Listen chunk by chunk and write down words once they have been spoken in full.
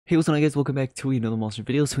Hey, what's on guys, welcome back to another monster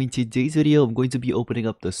video. So in today's video, I'm going to be opening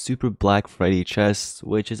up the Super Black Friday chest,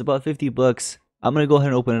 which is about 50 bucks. I'm gonna go ahead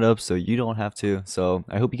and open it up so you don't have to. So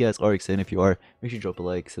I hope you guys are excited. If you are, make sure you drop a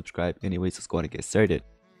like, subscribe. Anyways, let's go ahead and get started.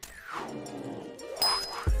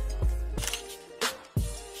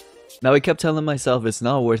 Now I kept telling myself it's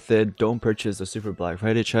not worth it, don't purchase the Super Black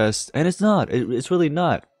Friday chest, and it's not, it's really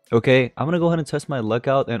not. Okay, I'm gonna go ahead and test my luck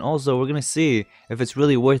out, and also we're gonna see if it's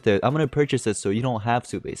really worth it. I'm gonna purchase it so you don't have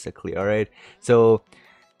to, basically, alright? So,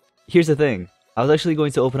 here's the thing. I was actually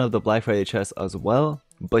going to open up the Black Friday chest as well,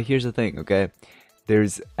 but here's the thing, okay?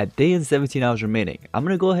 There's a day and 17 hours remaining. I'm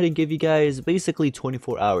gonna go ahead and give you guys basically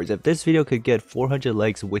 24 hours. If this video could get 400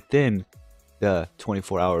 likes within the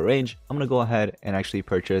 24-hour range, I'm gonna go ahead and actually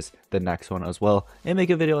purchase the next one as well and make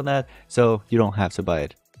a video on that so you don't have to buy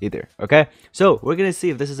it either. Okay, so we're gonna see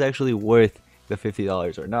if this is actually worth the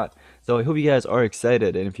 $50 or not. So I hope you guys are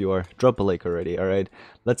excited, and if you are, drop a like already. All right,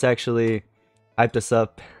 let's actually hype this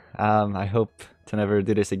up. I hope to never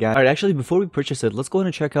do this again. All right, actually, before we purchase it, let's go ahead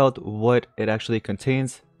and check out what it actually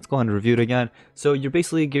contains. Let's go ahead and review it again. So you're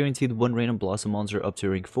basically guaranteed one random blossom monster up to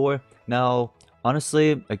rank 4. Now,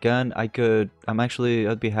 honestly, again, I'd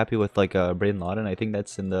be happy with like a Brain Laden. I think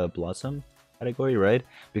that's in the blossom category, right?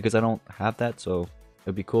 Because I don't have that, so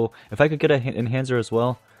it'd be cool if I could get an enhancer as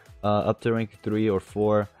well, up to rank 3 or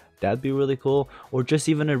 4. That'd be really cool, or just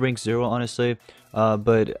even a rank 0, honestly.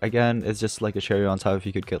 But again, it's just like a cherry on top if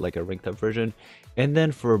you could get like a ranked up version. And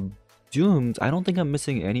then for Doomed, I don't think I'm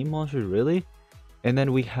missing any monsters really. And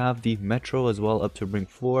then we have the Metro as well, up to rank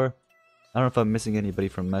 4. I don't know if I'm missing anybody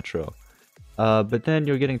from Metro. But then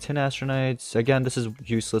you're getting 10 Astronauts. Again, this is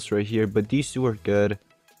useless right here, but these two are good.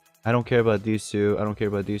 I don't care about these two. I don't care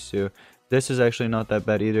about these two. This is actually not that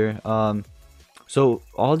bad either. So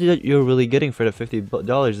all that you're really getting for the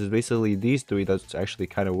 $50 is basically these three. That's actually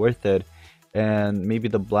kind of worth it. And maybe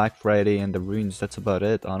the Black Friday and the runes. That's about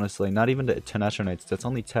it, honestly. Not even the 10 Astronauts. That's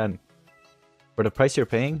only 10. For the price you're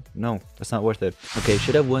paying? No, that's not worth it. Okay,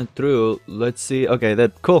 should have went through. Let's see. Okay,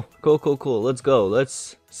 cool. Let's go.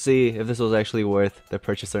 Let's see if this was actually worth the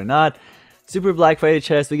purchase or not. Super Black Friday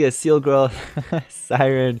chest. We get Seal Girl,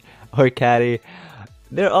 Siren, or Caddy.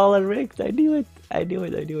 They're all unranked. I knew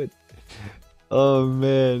it. Oh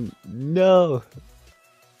man, no,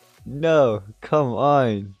 come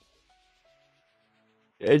on.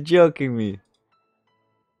 You're joking me.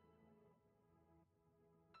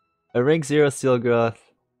 A rank 0 Steel Growth,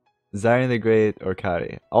 Zyron the Great, or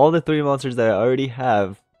Kari. All the 3 monsters that I already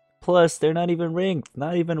have, plus they're not even ranked,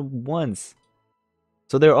 not even once.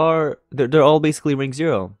 So they're all basically rank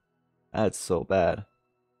 0. That's so bad.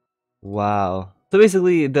 Wow. So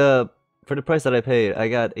basically, for the price that I paid, I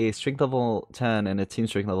got a strength level 10 and a team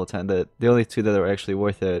strength level 10. The only two that are actually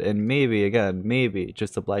worth it, and maybe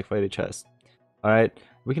just a Black Friday chest. All right,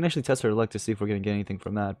 we can actually test our luck to see if we're gonna get anything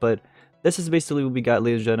from that. But this is basically what we got,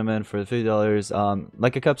 ladies and gentlemen, for $50.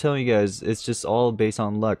 Like I kept telling you guys, it's just all based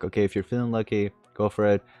on luck. Okay, if you're feeling lucky, go for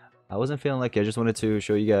it. I wasn't feeling lucky. I just wanted to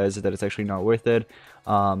show you guys that it's actually not worth it.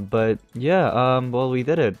 But yeah, well, we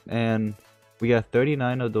did it, and we got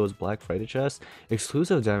 39 of those Black Friday chests.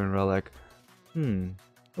 Exclusive Diamond Relic.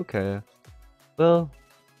 Okay. Well,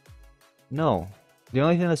 no. The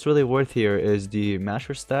only thing that's really worth here is the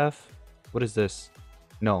Masher Staff. What is this?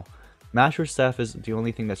 No. Masher Staff is the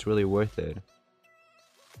only thing that's really worth it.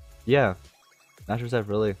 Yeah. Masher Staff,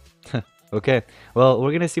 really. Okay. Well,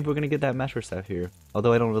 we're gonna see if we're gonna get that Masher Staff here.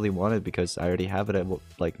 Although I don't really want it because I already have it at,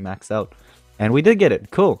 like, maxed out. And we did get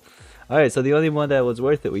it. Cool. Alright, so the only one that was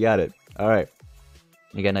worth it, we got it. Alright.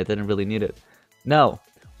 Again, I didn't really need it. Now,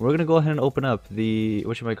 we're gonna go ahead and open up the,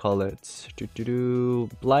 what should I call it?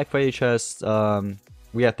 Black Friday chest.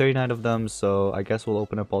 We have 39 of them, so I guess we'll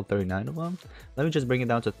open up all 39 of them. Let me just bring it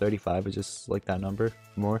down to 35. I just like that number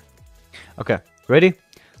more. Okay, ready?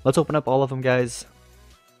 Let's open up all of them, guys,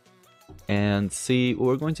 and see what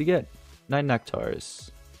we're going to get. 9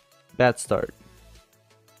 Nectars. Bad start.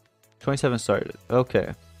 27 started.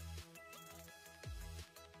 Okay.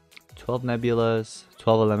 12 Nebulas,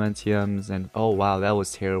 12 Elementiums, and oh wow, that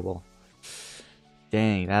was terrible.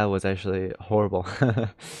 Dang, that was actually horrible.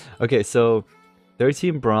 Okay, so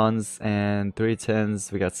 13 Bronze and 3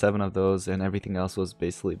 10s, we got 7 of those, and everything else was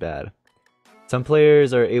basically bad. Some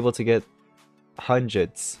players are able to get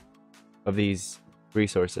hundreds of these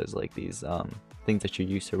resources, like these things that you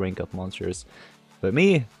use to rank up monsters. But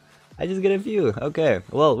me, I just get a few. Okay,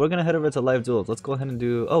 well, we're gonna head over to live duels. Let's go ahead and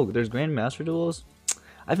do, oh, there's Grandmaster duels?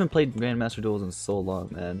 I haven't played Grandmaster duels in so long,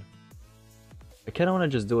 man. I kinda wanna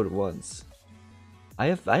just do it once. I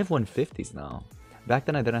have 150s now. Back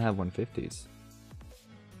then I didn't have 150s.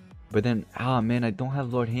 But then, ah man, I don't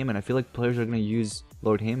have Lord Heyman. I feel like players are gonna use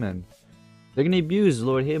Lord Heyman. They're gonna abuse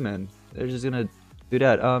Lord Heyman. They're just gonna do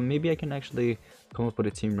that. Maybe I can actually come up with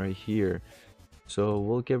a team right here. So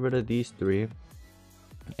we'll get rid of these three,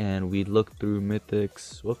 and we look through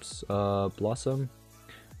mythics. Whoops. Blossom.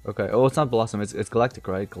 Okay. Oh, it's not Blossom. It's Galactic,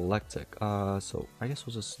 right? Galactic. So I guess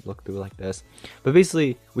we'll just look through like this. But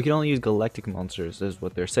basically, we can only use Galactic monsters, is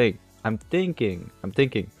what they're saying. I'm thinking.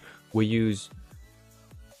 We use.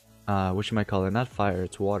 What you might call it? Not fire.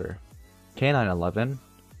 It's water. K911.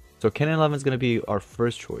 So K911 is gonna be our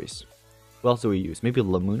first choice. What else do we use? Maybe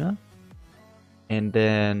Lamuna, and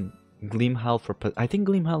then Gleamhowl for. I think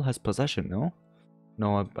Gleamhowl has possession. No,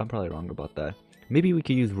 no, I'm probably wrong about that. Maybe we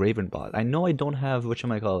could use Ravenbot. I know I don't have what you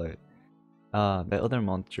might call it. That other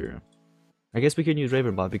monster. I guess we can use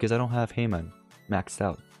Ravenbot because I don't have Heyman maxed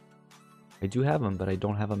out. I do have him, but I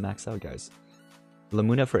don't have him maxed out, guys.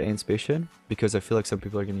 Lamuna for Inspiration because I feel like some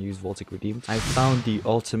people are gonna use Voltic Redeemed. I found the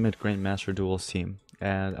ultimate Grandmaster Duels team,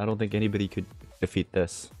 and I don't think anybody could defeat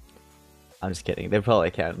this. I'm just kidding. They probably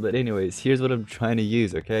can. But anyways, here's what I'm trying to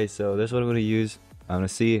use, okay? So this is what I'm going to use. I'm going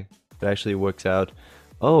to see if it actually works out.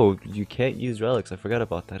 Oh, you can't use relics. I forgot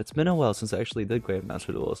about that. It's been a while since I actually did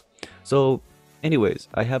Grandmaster Duels. So anyways,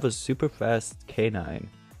 I have a super fast K9. And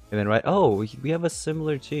then we have a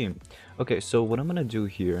similar team. Okay, so what I'm going to do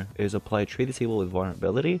here is apply Trade Disable with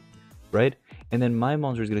Vulnerability, right? And then my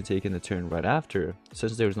monster is going to take in the turn right after,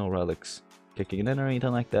 since there's no relics kicking in or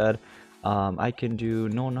anything like that. I can do,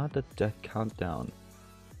 no, not the death countdown.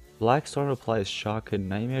 Black Star applies shock and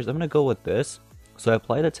nightmares. I'm gonna go with this. So I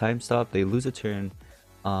apply the time stop, they lose a turn.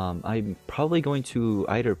 I'm probably going to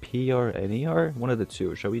either PR or NER, one of the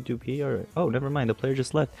two. Shall we do PR? Oh, never mind, the player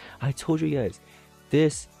just left. I told you guys,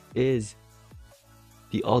 this is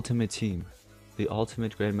the ultimate team. The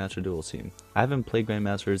ultimate Grandmaster Duel team. I haven't played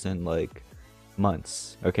Grandmasters in like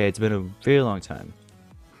months. Okay, it's been a very long time.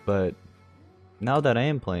 But now that I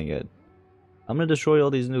am playing it, I'm gonna destroy all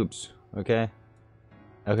these noobs, okay?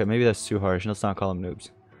 Okay, maybe that's too harsh. Let's not call them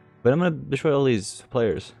noobs. But I'm gonna destroy all these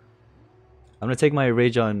players. I'm gonna take my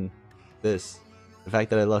rage on this. The fact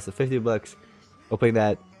that I lost the 50 bucks opening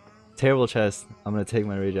that terrible chest. I'm gonna take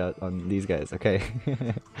my rage out on these guys, okay?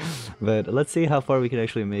 But let's see how far we can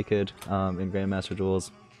actually make it in Grandmaster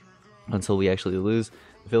Duels until we actually lose.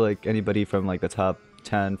 I feel like anybody from like the top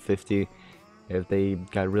 10, 50, if they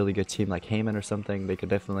got a really good team like Heyman or something, they could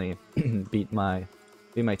definitely beat my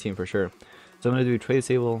team for sure. So I'm gonna do Trade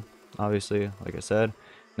Disable, obviously, like I said.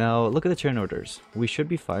 Now look at the turn orders. We should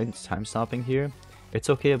be fine time stopping here. It's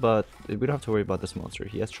okay about, we don't have to worry about this monster.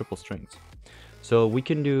 He has triple strings. So we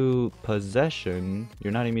can do Possession.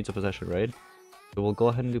 You're not immune to Possession, right? So we'll go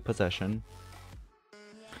ahead and do Possession.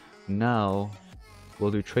 Now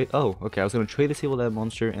we'll do trade. Oh, okay. I was gonna Trade Disable that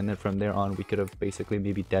monster, and then from there on, we could have basically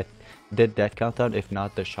maybe did death countdown, if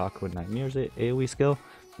not the shock with nightmares AOE skill.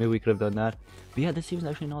 Maybe we could have done that. But yeah, this team's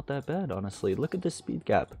actually not that bad, honestly. Look at the speed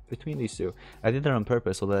gap between these two. I did that on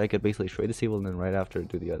purpose so that I could basically Trade Disable and then right after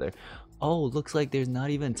do the other. Oh, looks like there's not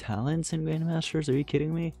even talents in Grandmasters. Are you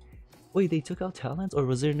kidding me? Wait, they took out talents, or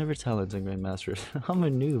was there never talents in Grandmasters? I'm a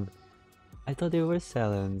noob. I thought there was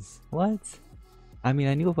talents. What? I mean,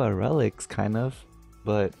 I knew about relics, kind of.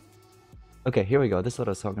 But okay, here we go. This is what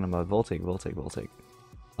I was talking about. Voltic.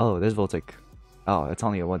 Oh, there's Voltic. Oh, it's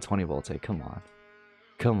only a 120 Voltic.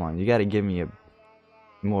 Come on, you gotta give me a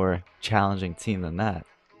more challenging team than that.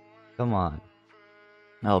 Come on.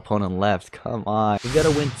 No, opponent left. Come on. We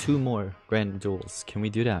gotta win 2 more Grand Duels. Can we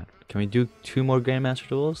do that? Can we do 2 more Grandmaster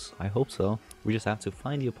Duels? I hope so. We just have to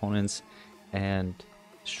find the opponents and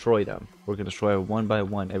destroy them. We're gonna destroy one by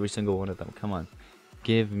one, every single one of them. Come on.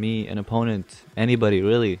 Give me an opponent. Anybody,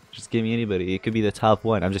 really. Just give me anybody. It could be the top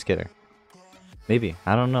 1. I'm just kidding. Maybe.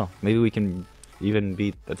 I don't know. Maybe we can even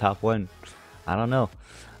beat the top 1. I don't know.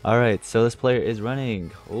 Alright, so this player is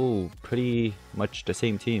running. Oh, pretty much the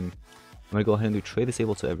same team. I'm gonna go ahead and do Trade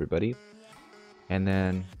Disable to everybody. And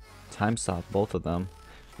then time stop both of them.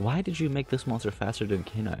 Why did you make this monster faster than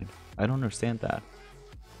K9? I don't understand that.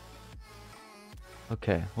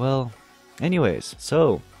 Okay, well, anyways,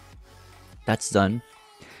 so that's done.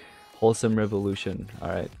 Wholesome Revolution.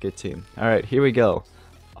 Alright, good team. Alright, here we go.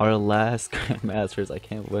 Our last Grandmasters. I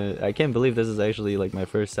can't believe this is actually like my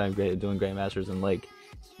first time doing Grandmasters in like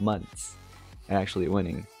months and actually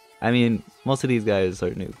winning. I mean, most of these guys are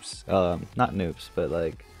noobs. Not noobs, but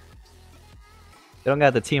like they don't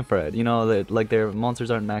got the team for it. You know, that like their monsters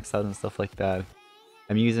aren't maxed out and stuff like that.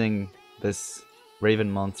 I'm using this Raven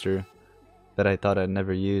monster that I thought I'd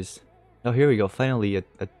never use. Oh, here we go. Finally,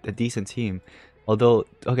 a decent team. Although,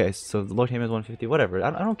 okay, so the Lord Heyman's 150, whatever. I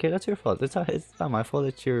don't care. That's your fault. It's not my fault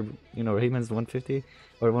that your, Heyman's 150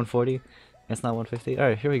 or 140. It's not 150. All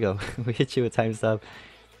right, here we go. We hit you with time stop.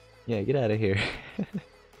 Yeah, get out of here.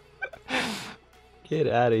 Get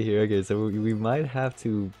out of here. Okay, so we might have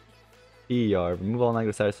to PER. Remove all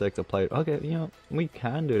negative side effects. Apply it. Okay, we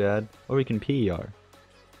can do that, or we can PER.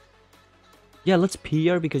 Yeah, let's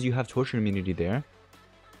PER because you have torture immunity there.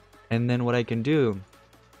 And then what I can do,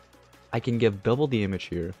 I can give double the image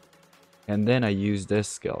here, and then I use this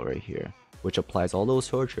skill right here, which applies all those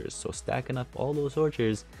tortures. So stacking up all those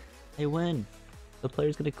tortures, I win. The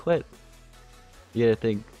player's gonna quit. You gotta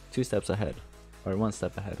think 2 steps ahead, or 1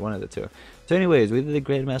 step ahead, one of the two. So anyways, we did the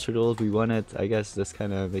Grandmaster Duels, we won it. I guess this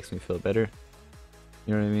kind of makes me feel better.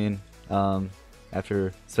 You know what I mean?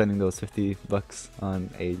 After spending those 50 bucks on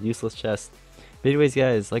a useless chest. But anyways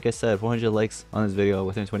guys, like I said, 400 likes on this video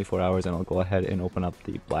within 24 hours and I'll go ahead and open up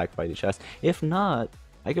the Black Friday chest. If not,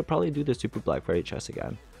 I could probably do the Super Black Friday chest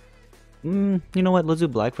again. You know what, let's do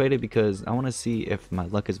Black Friday because I want to see if my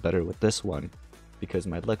luck is better with this one. Because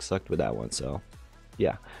my luck sucked with that one, so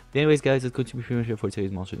yeah. But anyways guys, that's going to be pretty much it for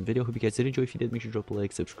today's monster video. Hope you guys did enjoy. If you did, make sure to drop a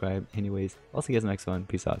like, subscribe. Anyways, I'll see you guys in the next one.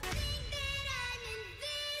 Peace out.